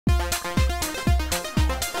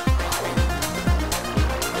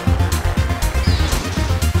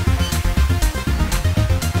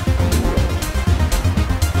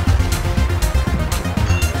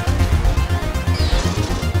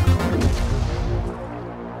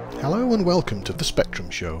Hello and welcome to The Spectrum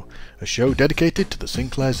Show, a show dedicated to the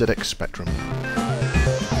Sinclair ZX Spectrum.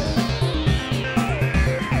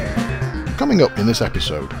 Coming up in this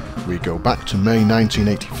episode, we go back to May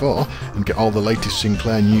 1984 and get all the latest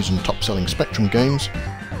Sinclair news and top-selling Spectrum games.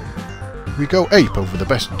 We go ape over the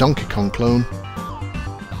best Donkey Kong clone.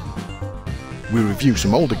 We review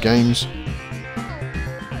some older games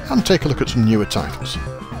and take a look at some newer titles.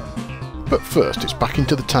 But first, it's back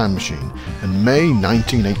into the time machine and May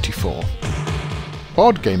 1984.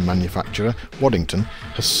 Board game manufacturer Waddington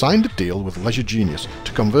has signed a deal with Leisure Genius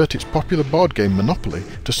to convert its popular board game Monopoly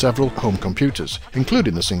to several home computers,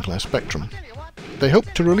 including the Sinclair Spectrum. They hope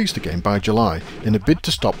to release the game by July in a bid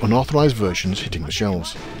to stop unauthorised versions hitting the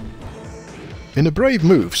shelves. In a brave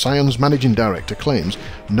move, Scion's managing director claims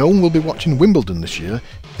no one will be watching Wimbledon this year.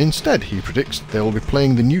 Instead, he predicts they will be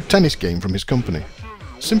playing the new tennis game from his company.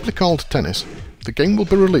 Simply called Tennis, the game will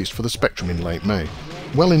be released for the Spectrum in late May,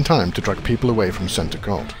 well in time to drag people away from centre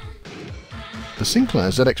court. The Sinclair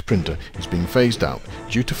ZX printer is being phased out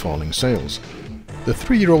due to falling sales. The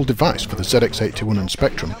 3-year-old device for the ZX81 and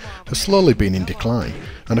Spectrum has slowly been in decline,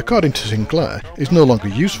 and according to Sinclair is no longer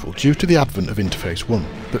useful due to the advent of Interface 1,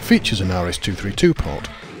 that features an RS-232 port.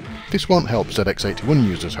 This won't help ZX81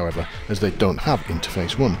 users, however, as they don't have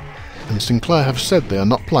Interface 1, and Sinclair have said they are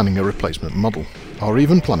not planning a replacement model, or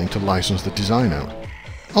even planning to license the design out.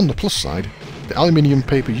 On the plus side, the aluminium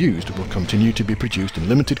paper used will continue to be produced in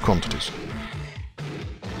limited quantities.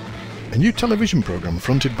 A new television programme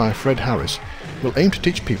fronted by Fred Harris will aim to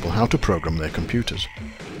teach people how to program their computers.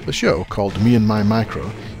 The show, called Me and My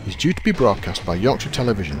Micro, is due to be broadcast by Yorkshire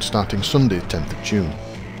Television starting Sunday 10th of June.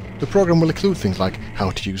 The programme will include things like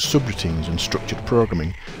how to use subroutines and structured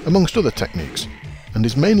programming, amongst other techniques, and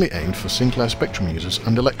is mainly aimed for Sinclair Spectrum users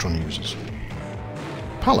and Electron users.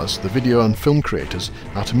 Palace, the video and film creators,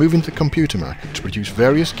 are to move into the computer market to produce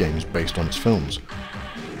various games based on its films.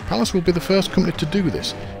 Palace will be the first company to do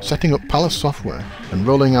this, setting up Palace Software and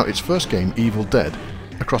rolling out its first game, Evil Dead,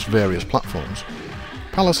 across various platforms.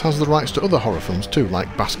 Palace has the rights to other horror films too,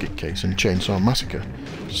 like Basket Case and Chainsaw Massacre,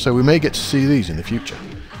 so we may get to see these in the future,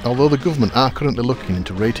 although the government are currently looking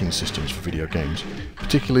into rating systems for video games,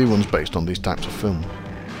 particularly ones based on these types of film.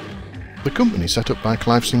 The company, set up by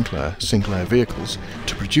Clive Sinclair, Sinclair Vehicles,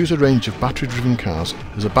 to produce a range of battery-driven cars,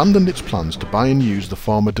 has abandoned its plans to buy and use the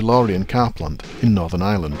former DeLorean car plant in Northern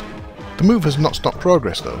Ireland. The move has not stopped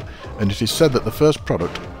progress though, and it is said that the first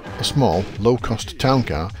product, a small, low-cost town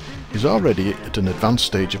car, is already at an advanced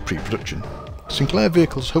stage of pre-production. Sinclair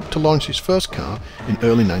Vehicles hope to launch its first car in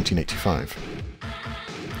early 1985.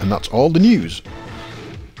 And that's all the news.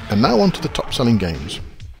 And now on to the top-selling games.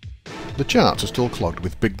 The charts are still clogged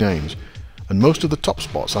with big names, and most of the top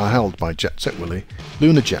spots are held by Jet Set Willy,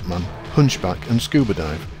 Lunar Jetman, Hunchback and Scuba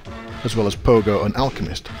Dive, as well as Pogo and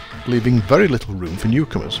Alchemist, leaving very little room for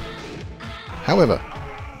newcomers. However,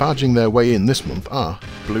 barging their way in this month are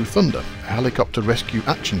Blue Thunder, a helicopter rescue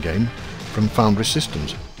action game from Foundry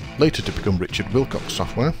Systems, later to become Richard Wilcox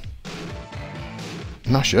Software,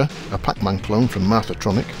 Nasher, a Pac-Man clone from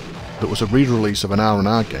Marthatronic, that was a re-release of an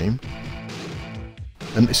R&R game,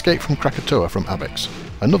 and Escape from Krakatoa from Abex,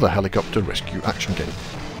 another helicopter rescue action game.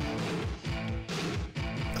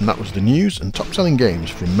 And that was the news and top-selling games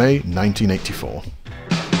from May 1984.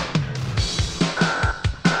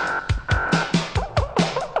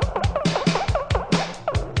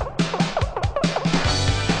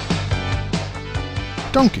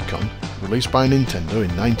 Donkey Kong, released by Nintendo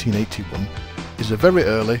in 1981, is a very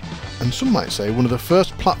early, and some might say one of the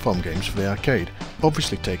first platform games for the arcade,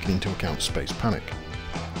 obviously taking into account Space Panic.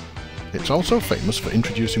 It's also famous for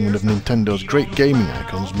introducing one of Nintendo's great gaming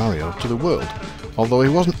icons, Mario, to the world, although he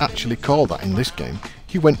wasn't actually called that in this game,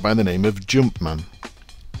 he went by the name of Jumpman.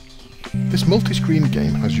 This multi-screen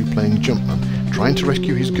game has you playing Jumpman, trying to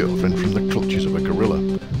rescue his girlfriend from the clutches of a gorilla.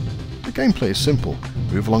 The gameplay is simple: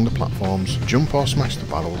 move along the platforms, jump or smash the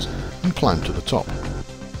barrels, and climb to the top.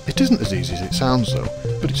 It isn't as easy as it sounds though,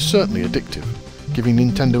 but it's certainly addictive, giving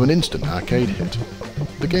Nintendo an instant arcade hit.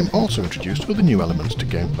 The game also introduced other new elements to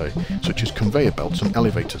gameplay, such as conveyor belts and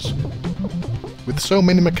elevators. With so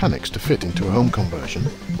many mechanics to fit into a home conversion,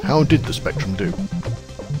 how did the Spectrum do?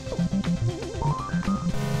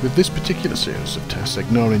 With this particular series of tests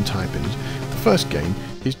ignoring typings, the first game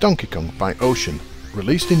is Donkey Kong by Ocean,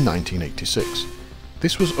 released in 1986.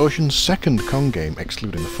 This was Ocean's second Kong game,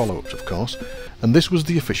 excluding the follow-ups of course, and this was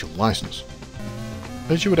the official license.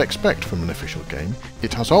 As you would expect from an official game,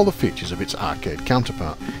 it has all the features of its arcade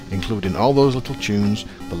counterpart, including all those little tunes,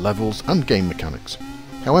 the levels and game mechanics.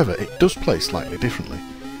 However, it does play slightly differently,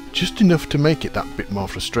 just enough to make it that bit more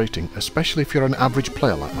frustrating, especially if you're an average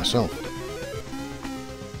player like myself.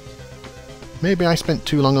 Maybe I spent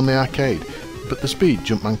too long on the arcade, but the speed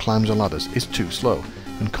Jumpman climbs the ladders is too slow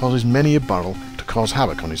and causes many a barrel to cause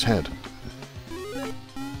havoc on his head.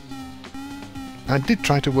 I did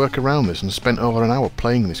try to work around this and spent over an hour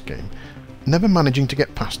playing this game, never managing to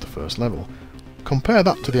get past the first level. Compare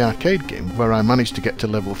that to the arcade game where I managed to get to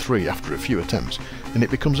level 3 after a few attempts, and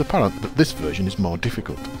it becomes apparent that this version is more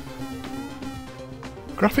difficult.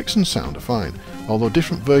 Graphics and sound are fine, although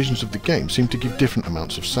different versions of the game seem to give different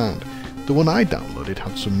amounts of sound. The one I downloaded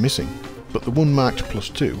had some missing, but the one marked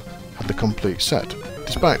 +2 had the complete set,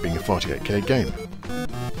 despite being a 48K game.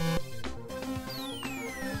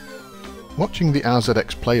 Watching the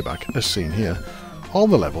RZX playback, as seen here, all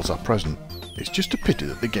the levels are present. It's just a pity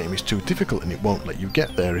that the game is too difficult and it won't let you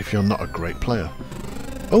get there if you're not a great player.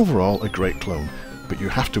 Overall, a great clone, but you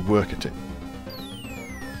have to work at it.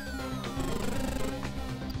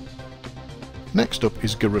 Next up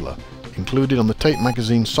is Gorilla, included on the tape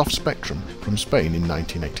magazine Soft Spectrum from Spain in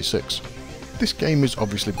 1986. This game is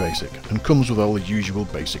obviously basic and comes with all the usual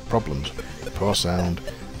basic problems: poor sound,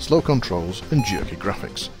 slow controls and jerky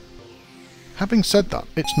graphics. Having said that,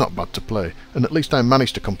 it's not bad to play, and at least I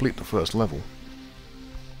managed to complete the first level.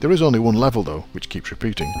 There is only one level though, which keeps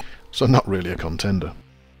repeating, so not really a contender.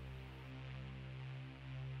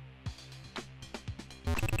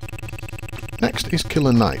 Next is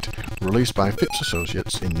Killer Knight, released by Phipps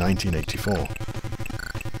Associates in 1984.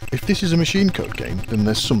 If this is a machine code game, then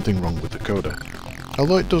there's something wrong with the coder.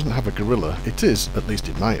 Although it doesn't have a gorilla, it is, at least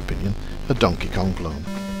in my opinion, a Donkey Kong clone.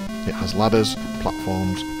 It has ladders,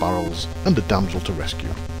 platforms, barrels, and a damsel to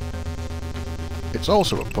rescue. It's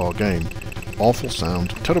also a poor game. Awful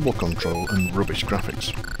sound, terrible control, and rubbish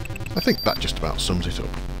graphics. I think that just about sums it up.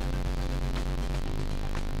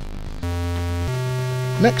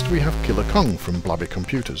 Next we have Killer Kong from Blabby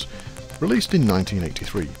Computers, released in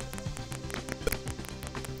 1983.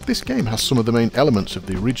 This game has some of the main elements of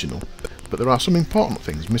the original, but there are some important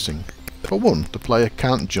things missing. For one, the player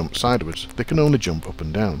can't jump sideways, they can only jump up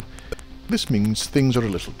and down. This means things are a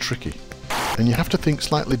little tricky, and you have to think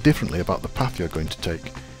slightly differently about the path you're going to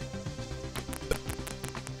take.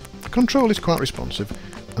 The control is quite responsive,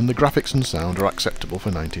 and the graphics and sound are acceptable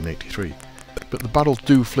for 1983, but the barrels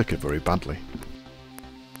do flicker very badly.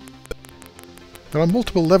 There are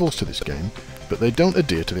multiple levels to this game, but they don't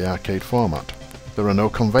adhere to the arcade format. There are no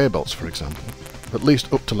conveyor belts, for example, at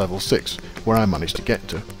least up to level 6, where I managed to get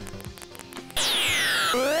to.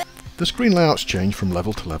 The screen layouts change from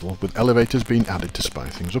level to level, with elevators being added to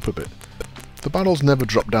spice things up a bit. The barrels never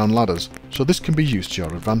drop down ladders, so this can be used to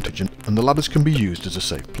your advantage, and the ladders can be used as a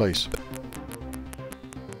safe place.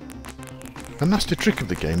 A nasty trick of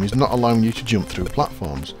the game is not allowing you to jump through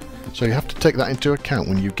platforms, so you have to take that into account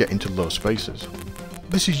when you get into low spaces.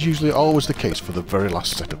 This is usually always the case for the very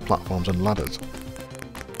last set of platforms and ladders.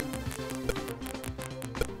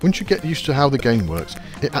 Once you get used to how the game works,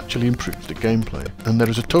 it actually improves the gameplay, and there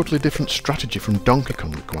is a totally different strategy from Donkey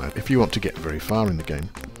Kong required if you want to get very far in the game.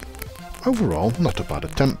 Overall, not a bad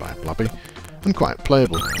attempt by Blabby, and quite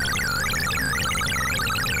playable.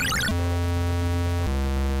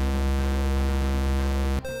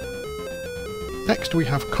 Next we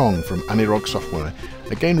have Kong from Anirog Software,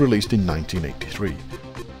 again released in 1983.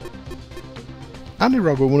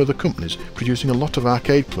 Anirog were one of the companies producing a lot of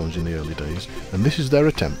arcade clones in the early days, and this is their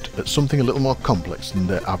attempt at something a little more complex than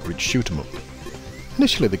their average shoot-'em-up.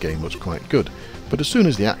 Initially the game looks quite good, but as soon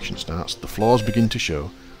as the action starts, the flaws begin to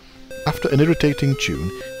show. After an irritating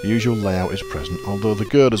tune, the usual layout is present, although the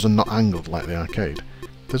girders are not angled like the arcade.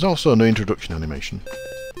 There's also no introduction animation.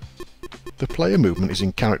 The player movement is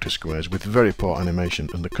in character squares with very poor animation,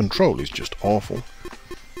 and the control is just awful.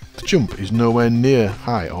 The jump is nowhere near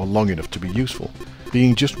high or long enough to be useful,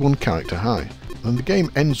 being just one character high, and the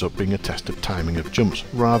game ends up being a test of timing of jumps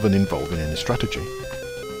rather than involving any strategy.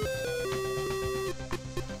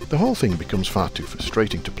 The whole thing becomes far too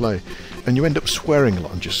frustrating to play, and you end up swearing a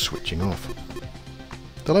lot and just switching off.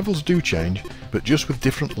 The levels do change, but just with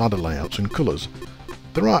different ladder layouts and colours.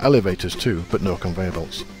 There are elevators too, but no conveyor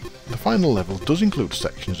belts. The final level does include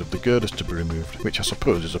sections of the girders to be removed, which I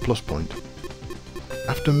suppose is a plus point.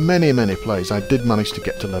 After many plays, I did manage to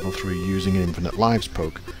get to level 3 using an infinite lives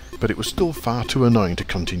poke, but it was still far too annoying to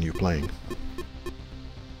continue playing.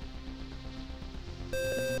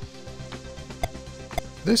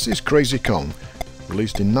 This is Crazy Kong,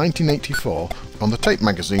 released in 1984 on the tape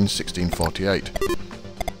magazine 1648.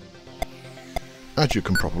 As you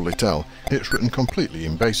can probably tell, it's written completely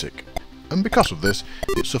in BASIC, and because of this,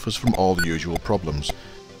 it suffers from all the usual problems.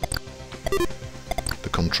 The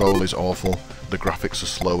control is awful, the graphics are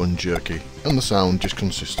slow and jerky, and the sound just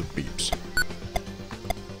consists of beeps.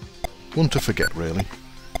 One to forget, really.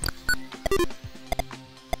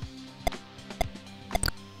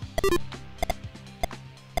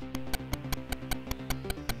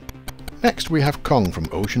 Next we have Kong from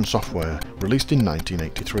Ocean Software, released in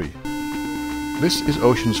 1983. This is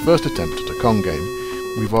Ocean's first attempt at a Kong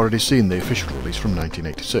game. We've already seen the official release from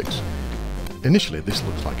 1986. Initially this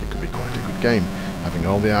looks like it could be quite a good game, having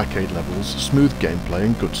all the arcade levels, smooth gameplay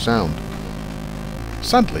and good sound.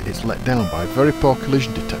 Sadly it's let down by very poor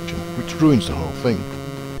collision detection, which ruins the whole thing.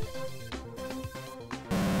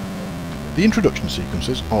 The introduction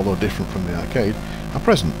sequences, although different from the arcade, are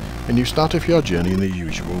present and you start off your journey in the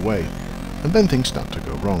usual way, and then things start to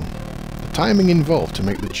go wrong. The timing involved to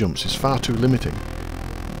make the jumps is far too limiting.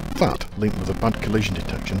 That, linked with a bad collision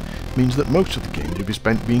detection, means that most of the game will be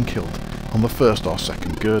spent being killed on the first or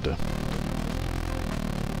second girder.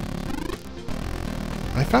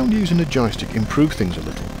 I found using a joystick improved things a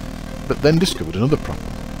little, but then discovered another problem.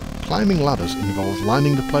 Climbing ladders involves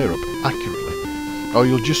lining the player up accurately, or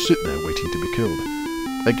you'll just sit there waiting to be killed.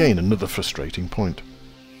 Again, another frustrating point.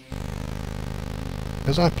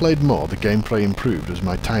 As I played more, the gameplay improved as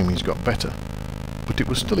my timings got better, but it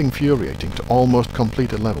was still infuriating to almost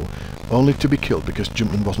complete a level, only to be killed because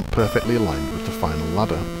jumping wasn't perfectly aligned with the final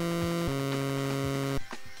ladder.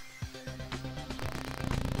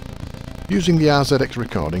 Using the RZX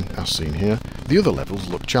recording, as seen here, the other levels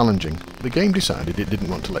looked challenging. The game decided it didn't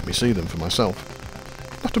want to let me see them for myself.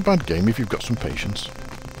 Not a bad game if you've got some patience.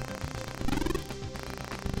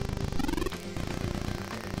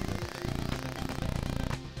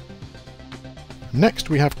 Next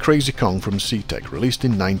we have Crazy Kong from C-Tech, released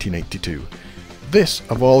in 1982. This,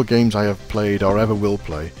 of all games I have played or ever will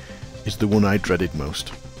play, is the one I dreaded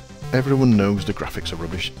most. Everyone knows the graphics are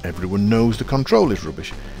rubbish, everyone knows the control is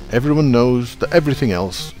rubbish, everyone knows that everything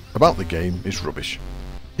else about the game is rubbish.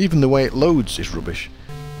 Even the way it loads is rubbish.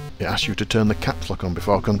 It asks you to turn the caps lock on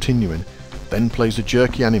before continuing, then plays a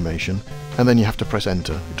jerky animation, and then you have to press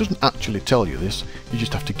enter. It doesn't actually tell you this, you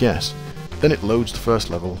just have to guess. Then it loads the first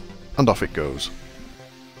level, and off it goes.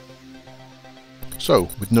 So,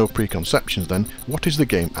 with no preconceptions then, what is the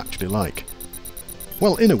game actually like?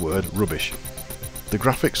 Well, in a word, rubbish. The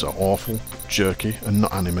graphics are awful, jerky and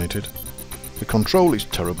not animated. The control is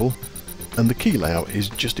terrible, and the key layout is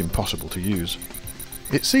just impossible to use.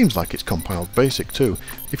 It seems like it's compiled basic too.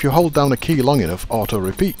 If you hold down a key long enough,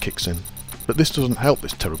 auto-repeat kicks in, but this doesn't help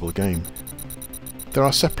this terrible game. There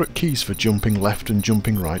are separate keys for jumping left and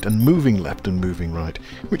jumping right and moving left and moving right,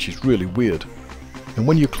 which is really weird. And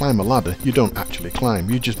when you climb a ladder, you don't actually climb,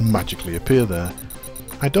 you just magically appear there.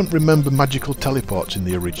 I don't remember magical teleports in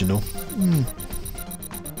the original.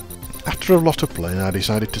 After a lot of playing I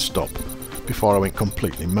decided to stop, before I went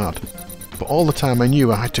completely mad. But all the time I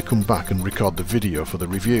knew I had to come back and record the video for the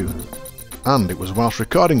review. And it was whilst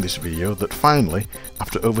recording this video that finally,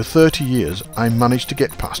 after over 30 years, I managed to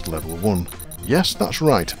get past level 1. Yes, that's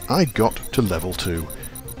right, I got to level 2.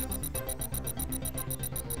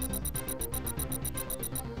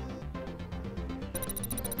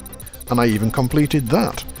 And I even completed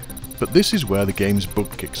that. But this is where the game's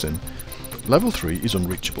bug kicks in. Level 3 is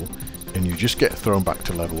unreachable, and you just get thrown back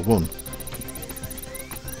to level 1.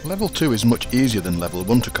 Level 2 is much easier than level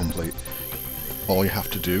 1 to complete. All you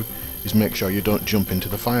have to do is make sure you don't jump into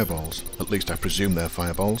the fireballs, at least I presume they're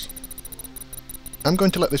fireballs. I'm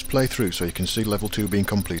going to let this play through so you can see level 2 being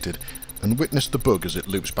completed, and witness the bug as it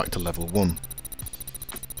loops back to level 1.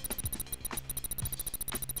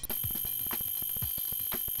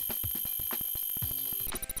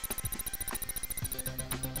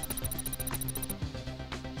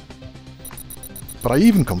 But I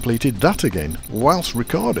even completed that again, whilst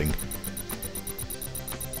recording.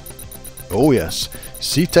 Oh yes,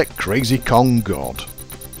 C-Tech Crazy Kong God.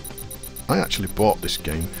 I actually bought this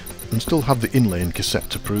game, and still have the inlay and cassette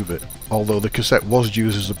to prove it, although the cassette was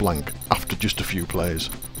used as a blank after just a few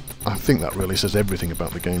plays. I think that really says everything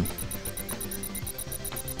about the game.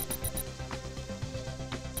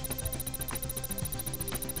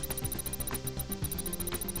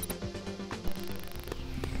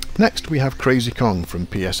 Next we have Crazy Kong from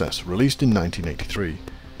PSS, released in 1983.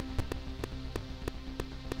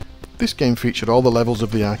 This game featured all the levels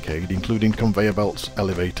of the arcade, including conveyor belts,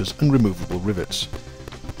 elevators and removable rivets.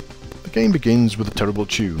 The game begins with a terrible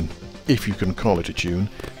tune, if you can call it a tune,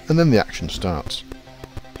 and then the action starts.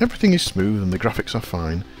 Everything is smooth and the graphics are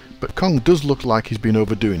fine, but Kong does look like he's been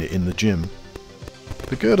overdoing it in the gym.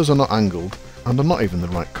 The girders are not angled, and are not even the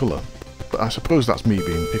right colour, but I suppose that's me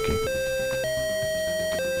being picky.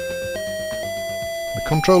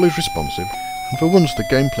 The control is responsive, and for once the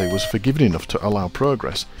gameplay was forgiving enough to allow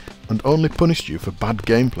progress, and only punished you for bad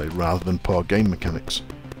gameplay rather than poor game mechanics.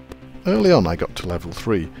 Early on I got to level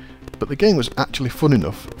 3, but the game was actually fun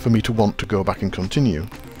enough for me to want to go back and continue.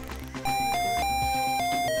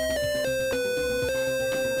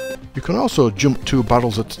 You can also jump 2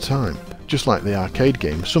 barrels at a time, just like the arcade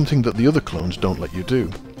game, something that the other clones don't let you do.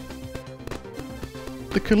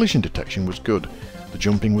 The collision detection was good, the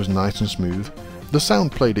jumping was nice and smooth, the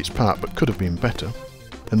sound played its part but could have been better,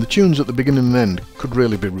 and the tunes at the beginning and end could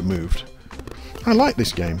really be removed. I liked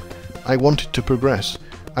this game, I wanted to progress,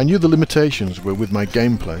 I knew the limitations were with my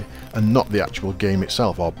gameplay and not the actual game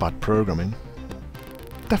itself or bad programming.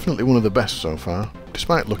 Definitely one of the best so far,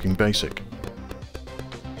 despite looking basic.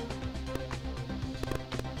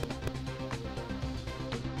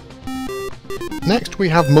 Next we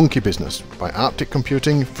have Monkey Business by Arctic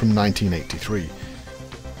Computing from 1983.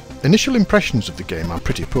 Initial impressions of the game are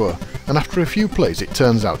pretty poor, and after a few plays it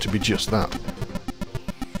turns out to be just that.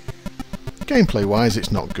 Gameplay wise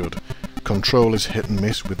it's not good. Control is hit and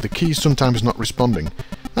miss, with the keys sometimes not responding.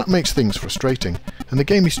 That makes things frustrating, and the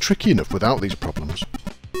game is tricky enough without these problems.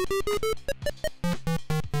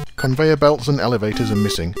 Conveyor belts and elevators are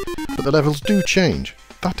missing, but the levels do change.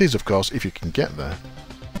 That is, of course, if you can get there.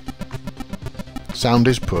 Sound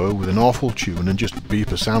is poor, with an awful tune and just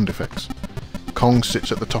beeper sound effects. Kong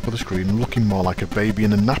sits at the top of the screen looking more like a baby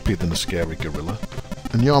in a nappy than a scary gorilla,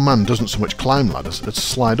 and your man doesn't so much climb ladders as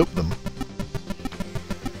slide up them.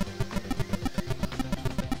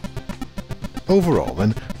 Overall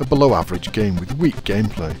then, a below average game with weak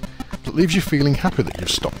gameplay, that leaves you feeling happy that you've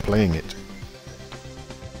stopped playing it.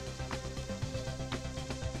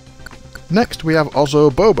 Next we have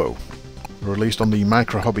Ozo Bobo, released on the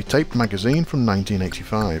Micro Hobby Tape magazine from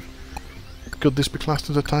 1985. Could this be classed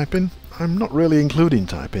as a type-in? I'm not really including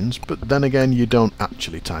type-ins, but then again you don't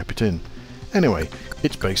actually type it in. Anyway,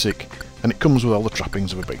 it's basic, and it comes with all the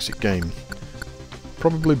trappings of a basic game.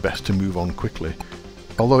 Probably best to move on quickly,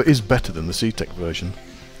 although it is better than the C-Tech version.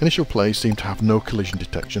 Initial plays seemed to have no collision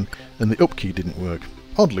detection, and the up key didn't work.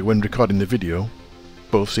 Oddly, when recording the video,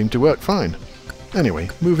 both seemed to work fine. Anyway,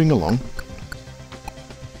 moving along.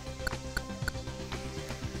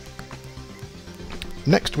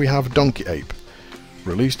 Next we have Donkey Ape,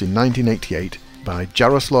 released in 1988 by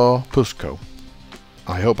Jaroslaw Pusko.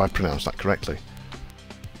 I hope I pronounced that correctly.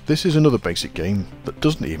 This is another basic game that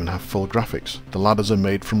doesn't even have full graphics. The ladders are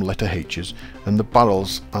made from letter H's and the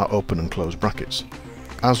barrels are open and closed brackets.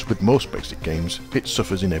 As with most basic games, it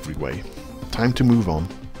suffers in every way. Time to move on.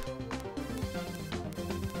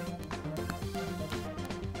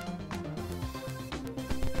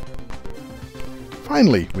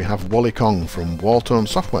 Finally, we have Wally Kong from Waltone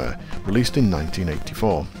Software, released in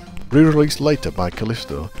 1984, re-released later by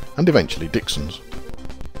Callisto and eventually Dixon's.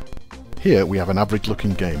 Here we have an average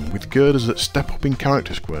looking game with girders that step up in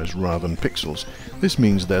character squares rather than pixels. This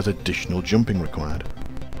means there's additional jumping required.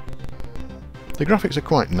 The graphics are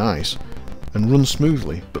quite nice and run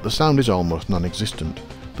smoothly, but the sound is almost non-existent.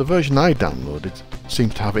 The version I downloaded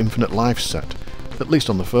seems to have infinite life set, at least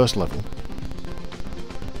on the first level.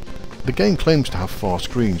 The game claims to have 4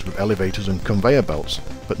 screens with elevators and conveyor belts,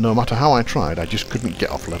 but no matter how I tried, I just couldn't get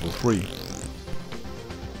off level 3.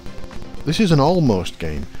 This is an almost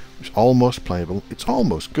game. It's almost playable, it's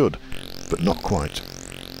almost good, but not quite.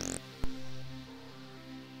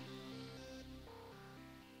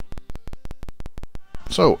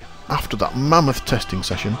 So, after that mammoth testing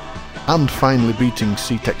session, and finally beating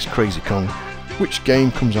C-Tech's Crazy Kong, which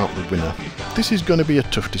game comes out the winner? This is going to be a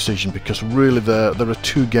tough decision because really there are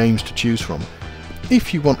 2 games to choose from.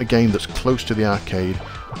 If you want a game that's close to the arcade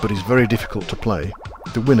but is very difficult to play,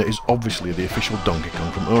 the winner is obviously the official Donkey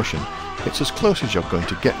Kong from Ocean. It's as close as you're going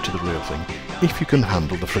to get to the real thing if you can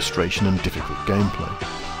handle the frustration and difficult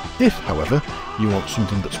gameplay. If, however, you want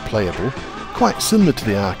something that's playable, quite similar to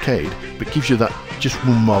the arcade but gives you that just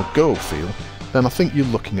one more go feel, then I think you're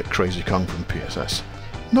looking at Crazy Kong from PSS.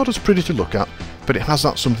 Not as pretty to look at, but it has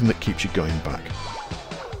that something that keeps you going back.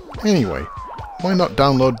 Anyway, why not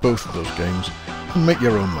download both of those games and make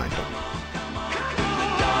your own mind up?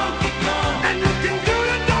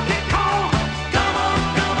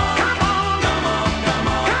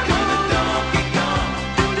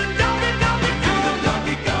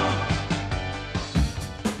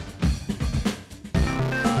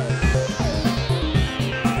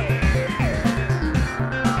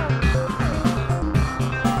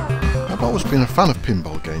 I've always been a fan of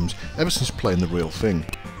pinball games ever since playing the real thing.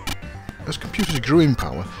 As computers grew in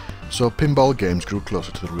power, so pinball games grew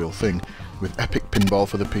closer to the real thing, with Epic Pinball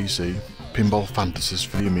for the PC, Pinball Fantasies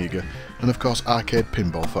for the Amiga, and of course Arcade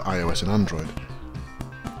Pinball for iOS and Android.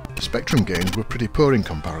 Spectrum games were pretty poor in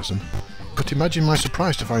comparison, but imagine my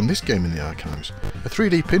surprise to find this game in the archives, a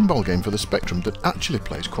 3D pinball game for the Spectrum that actually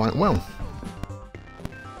plays quite well.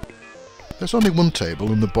 There's only one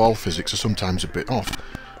table and the ball physics are sometimes a bit off,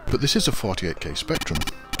 but this is a 48K Spectrum.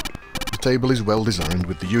 The table is well designed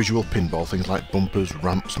with the usual pinball things like bumpers,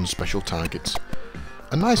 ramps and special targets.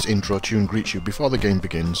 A nice intro tune greets you before the game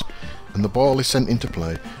begins, and the ball is sent into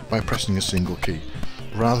play by pressing a single key,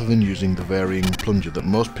 rather than using the varying plunger that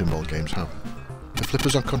most pinball games have. The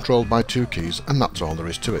flippers are controlled by 2 keys, and that's all there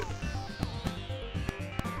is to it.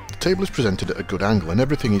 The table is presented at a good angle and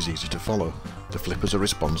everything is easy to follow. The flippers are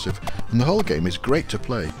responsive, and the whole game is great to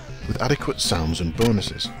play, with adequate sounds and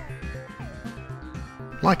bonuses.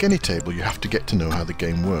 Like any table, you have to get to know how the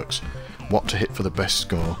game works, what to hit for the best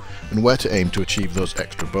score, and where to aim to achieve those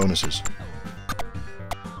extra bonuses.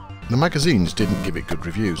 The magazines didn't give it good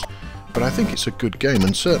reviews, but I think it's a good game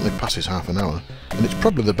and certainly passes half an hour, and it's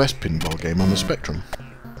probably the best pinball game on the spectrum.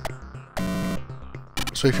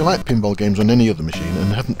 So if you like pinball games on any other machine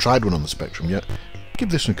and haven't tried one on the Spectrum yet,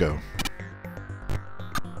 give this a go.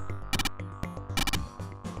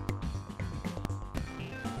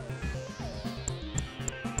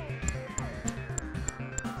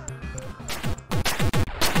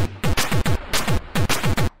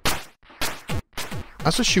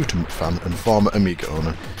 As a shoot-'em-up fan and former Amiga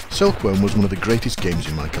owner, Silkworm was one of the greatest games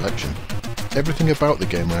in my collection. Everything about the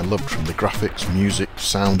game I loved, from the graphics, music,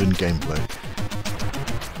 sound and gameplay.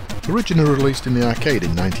 Originally released in the arcade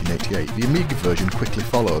in 1988, the Amiga version quickly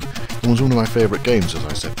followed and was one of my favourite games, as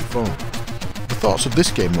I said before. The thoughts of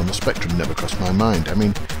this game on the Spectrum never crossed my mind. I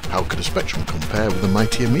mean, how could a Spectrum compare with a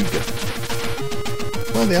mighty Amiga?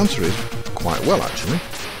 Well, the answer is, quite well actually.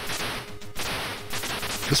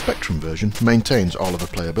 The Spectrum version maintains all of the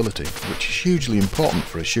playability, which is hugely important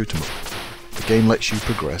for a shoot-'em-up. The game lets you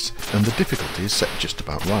progress, and the difficulty is set just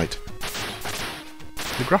about right.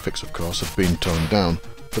 The graphics, of course, have been toned down,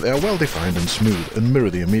 but they are well defined and smooth and mirror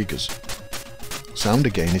the Amiga's. Sound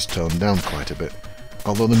again is toned down quite a bit,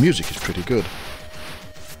 although the music is pretty good.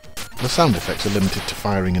 The sound effects are limited to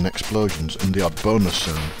firing and explosions and the odd bonus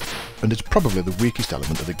sound, and is probably the weakest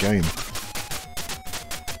element of the game.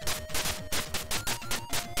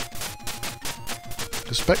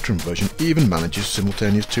 The Spectrum version even manages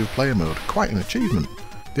simultaneous 2-player mode, quite an achievement.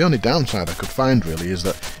 The only downside I could find really is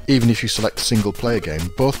that even if you select a single player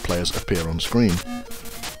game, both players appear on screen.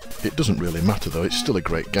 It doesn't really matter though, it's still a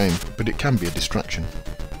great game, but it can be a distraction.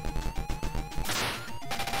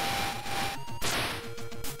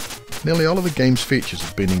 Nearly all of the game's features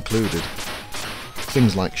have been included.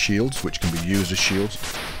 Things like shields, which can be used as shields,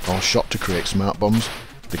 or shot to create smart bombs,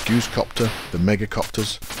 the goose copter, the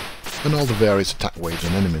megacopters, and all the various attack waves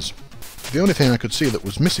and enemies. The only thing I could see that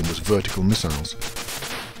was missing was vertical missiles.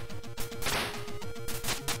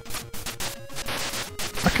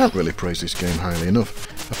 I can't really praise this game highly enough.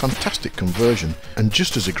 A fantastic conversion, and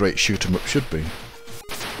just as a great shoot-'em-up should be.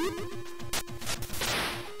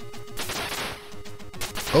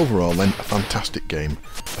 Overall then, a fantastic game,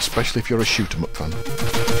 especially if you're a shoot-'em-up fan.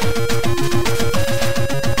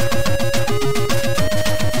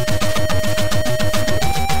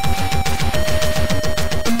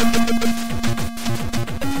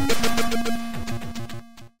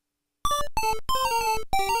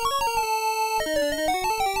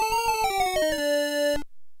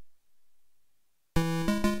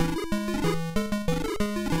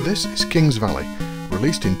 This is King's Valley,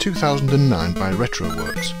 released in 2009 by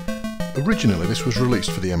RetroWorks. Originally this was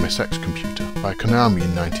released for the MSX computer by Konami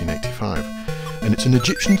in 1985, and it's an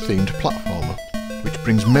Egyptian-themed platformer, which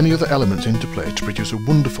brings many other elements into play to produce a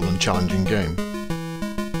wonderful and challenging game.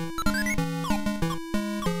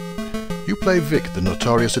 You play Vic, the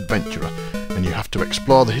notorious adventurer, and you have to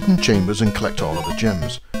explore the hidden chambers and collect all of the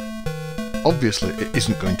gems. Obviously it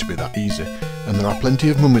isn't going to be that easy, and there are plenty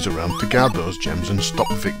of mummies around to guard those gems and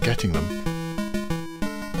stop Vic getting them.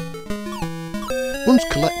 Once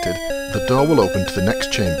collected, the door will open to the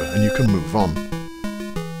next chamber and you can move on.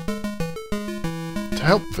 To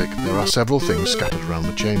help Vic, there are several things scattered around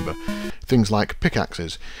the chamber. Things like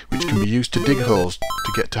pickaxes, which can be used to dig holes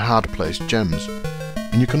to get to hard-placed gems.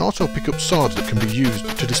 And you can also pick up swords that can be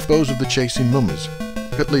used to dispose of the chasing mummies,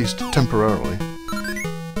 at least temporarily.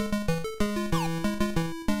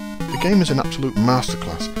 The game is an absolute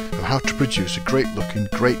masterclass of how to produce a great-looking,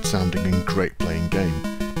 great-sounding and great-playing game.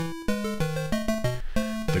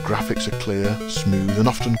 The graphics are clear, smooth and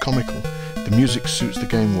often comical, the music suits the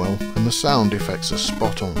game well, and the sound effects are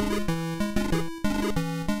spot on.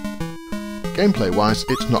 Gameplay-wise,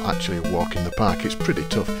 it's not actually a walk in the park, it's pretty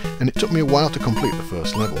tough, and it took me a while to complete the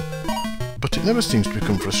first level. But it never seems to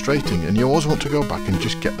become frustrating, and you always want to go back and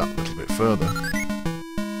just get that little bit further.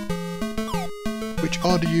 Which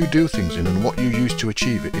order you do things in and what you use to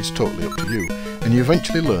achieve it is totally up to you, and you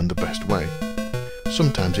eventually learn the best way.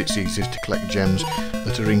 Sometimes it's easiest to collect gems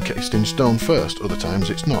that are encased in stone first, other times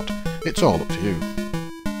it's not. It's all up to you.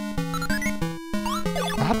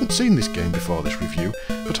 hadn't seen this game before this review,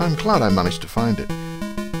 but I'm glad I managed to find it.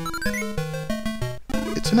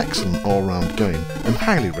 It's an excellent all-round game and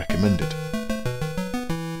highly recommended.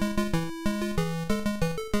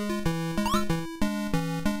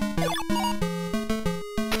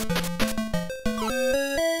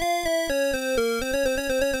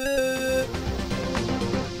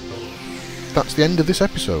 That's the end of this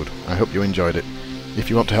episode. I hope you enjoyed it. If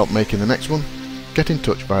you want to help making the next one, get in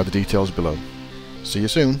touch via the details below. See you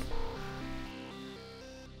soon.